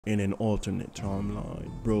In an alternate timeline,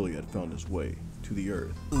 Broly had found his way to the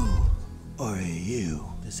Earth. Who are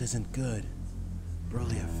you? This isn't good.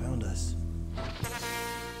 Broly had found us.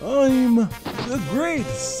 I'm the Great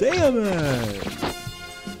Saiyaman!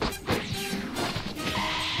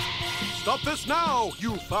 Stop this now,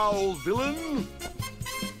 you foul villain!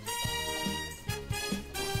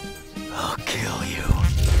 I'll kill you.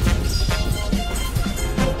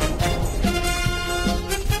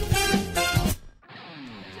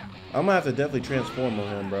 I'm gonna have to definitely transform on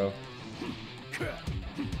him, bro.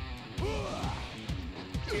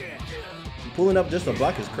 Pulling up just a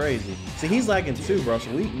block is crazy. See, he's lagging too, bro. So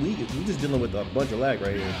we just dealing with a bunch of lag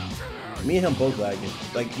right here. Me and him both lagging.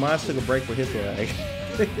 Like, mine took a break for his lag.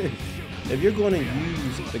 If you're going to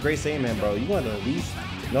use the Great Saiyaman, bro, you want to at least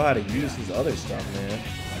know how to use his other stuff, man.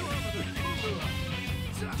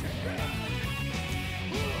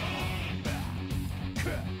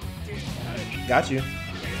 Got you.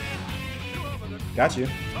 Got you.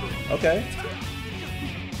 Okay.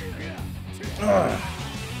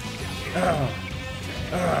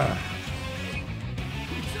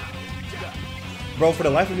 Bro, for the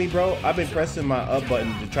life of me, bro, I've been pressing my up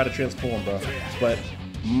button to try to transform, bro. But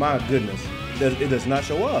my goodness, it does not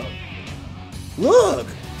show up. Look!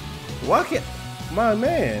 Why can't my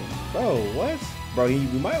man? Bro, what? Bro, you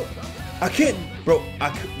might. I can't, bro.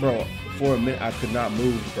 Bro, for a minute, I could not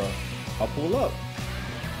move, bro. I'll pull up.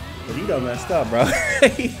 But he done messed up, bro.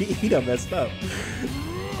 he done messed up.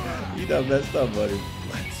 He done messed up, buddy.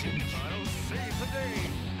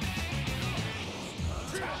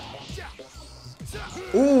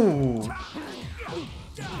 Ooh.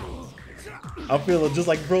 I'm feeling just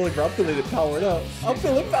like Broly, bro. I'm feeling it powered up. I'm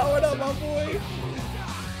feeling powered up, my boy.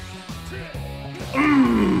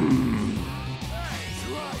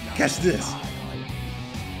 Catch this.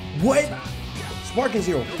 What? Sparking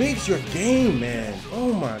Zero, fix your game, man.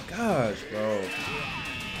 Oh my gosh, bro.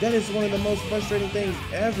 That is one of the most frustrating things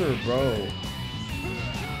ever, bro.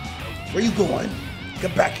 Where you going?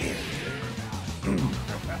 Get back here.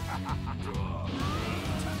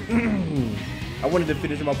 I wanted to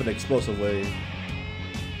finish him up in an explosive way.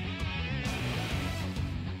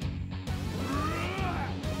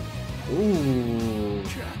 Ooh.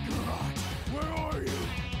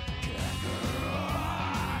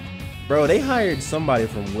 Bro, they hired somebody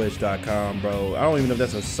from Wish.com, bro. I don't even know if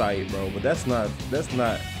that's a site, bro, but that's not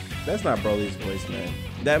Broly's voice, man.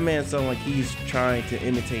 That man sounds like he's trying to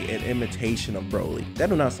imitate an imitation of Broly. That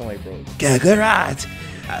do not sound like Broly. Kakarot!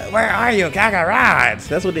 Where are you, Kakarot?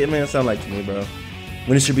 That's what the man sound like to me, bro.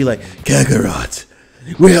 When it should be like, Kakarot!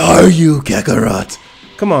 Where are you, Kakarot?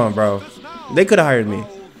 Come on, bro. They could have hired me.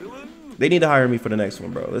 They need to hire me for the next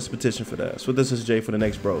one, bro. Let's petition for that. SwiftSSJ for the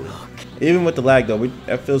next Broly. Even with the lag, though,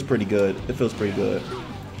 that feels pretty good. It feels pretty good.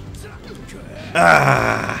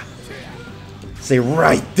 Ah! Say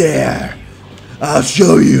right there. I'll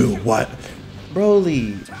show you what.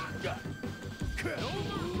 Broly.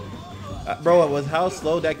 Bro, with how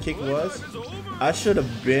slow that kick was, I should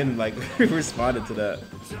have been, like, responded to that.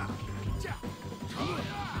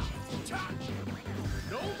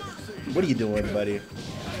 What are you doing, buddy?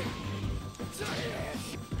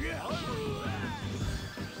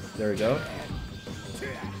 There we go.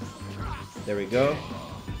 There we go.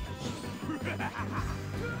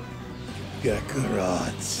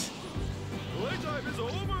 Kakarot.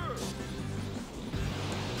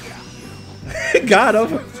 Got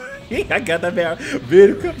him. I got that man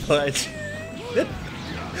mid-punch.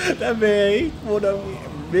 That man, he pulled up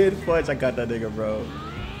mid-punch. I got that nigga, bro.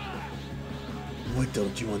 What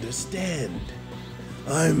don't you understand?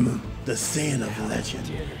 I'm the Saiyan of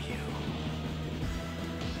legend.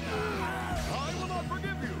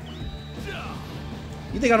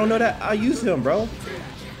 You think I don't know that? I'll use him, bro.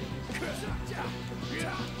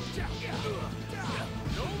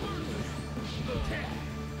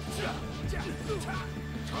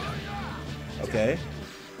 Okay.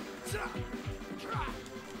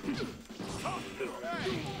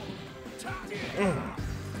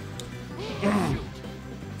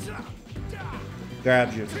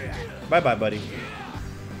 Grabbed you. Bye-bye, buddy.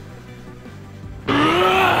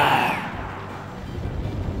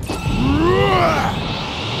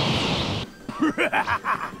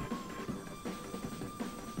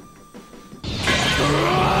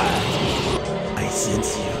 I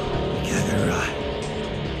sense you, Kakarot.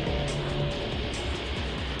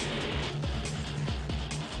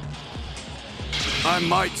 I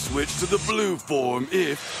might switch to the blue form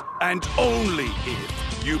if, and only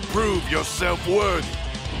if, you prove yourself worthy.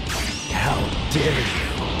 How dare you?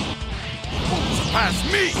 Surpass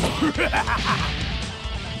me!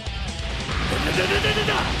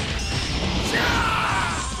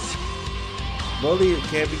 Broly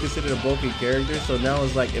can't be considered a broken character, so now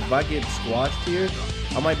it's like if I get squashed here,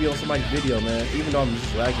 I might be on somebody's video, man. Even though I'm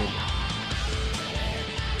just lagging.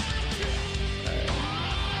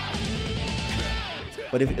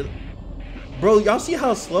 But if, bro, y'all see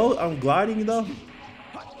how slow I'm gliding though?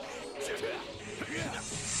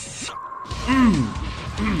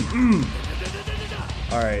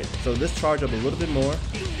 Alright, so let's charge up a little bit more.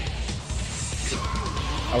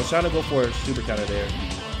 I was trying to go for a super counter there.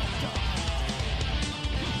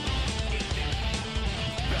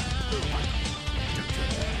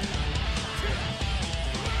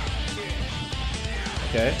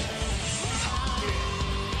 Okay.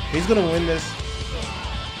 He's gonna win this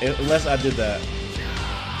unless I did that.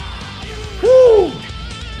 Woo!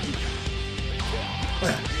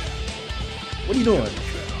 What are you doing?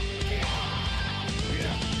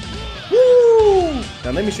 Woo!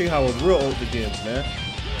 Now let me show you how a real ult begins, man.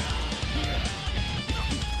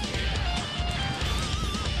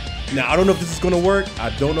 Now I don't know if this is gonna work. I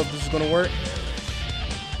don't know if this is gonna work.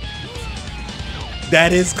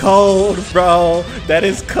 That is cold, bro. That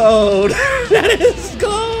is cold. That is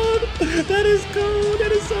cold. That is cold.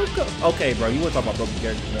 That is so cold. Okay, bro, you want to talk about broken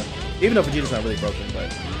characters now. Even though Vegeta's not really broken,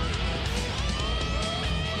 but.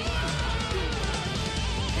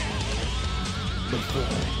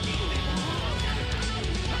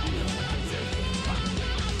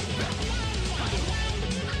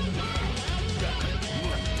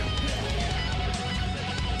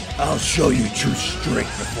 I'll show you true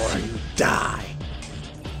strength before you die.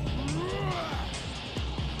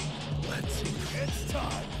 Let's see. It's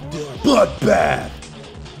time for bloodbath.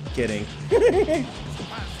 Kidding.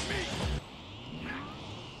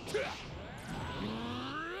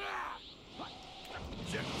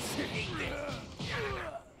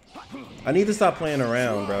 I need to stop playing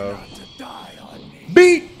around, bro.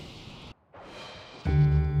 Beat!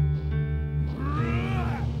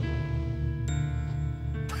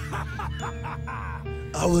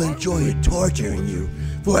 I will enjoy torturing you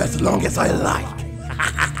for as long as I like.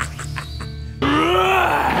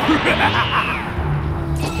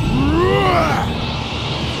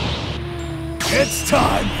 It's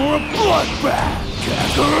time for a bloodbath,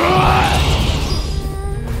 Kakarot!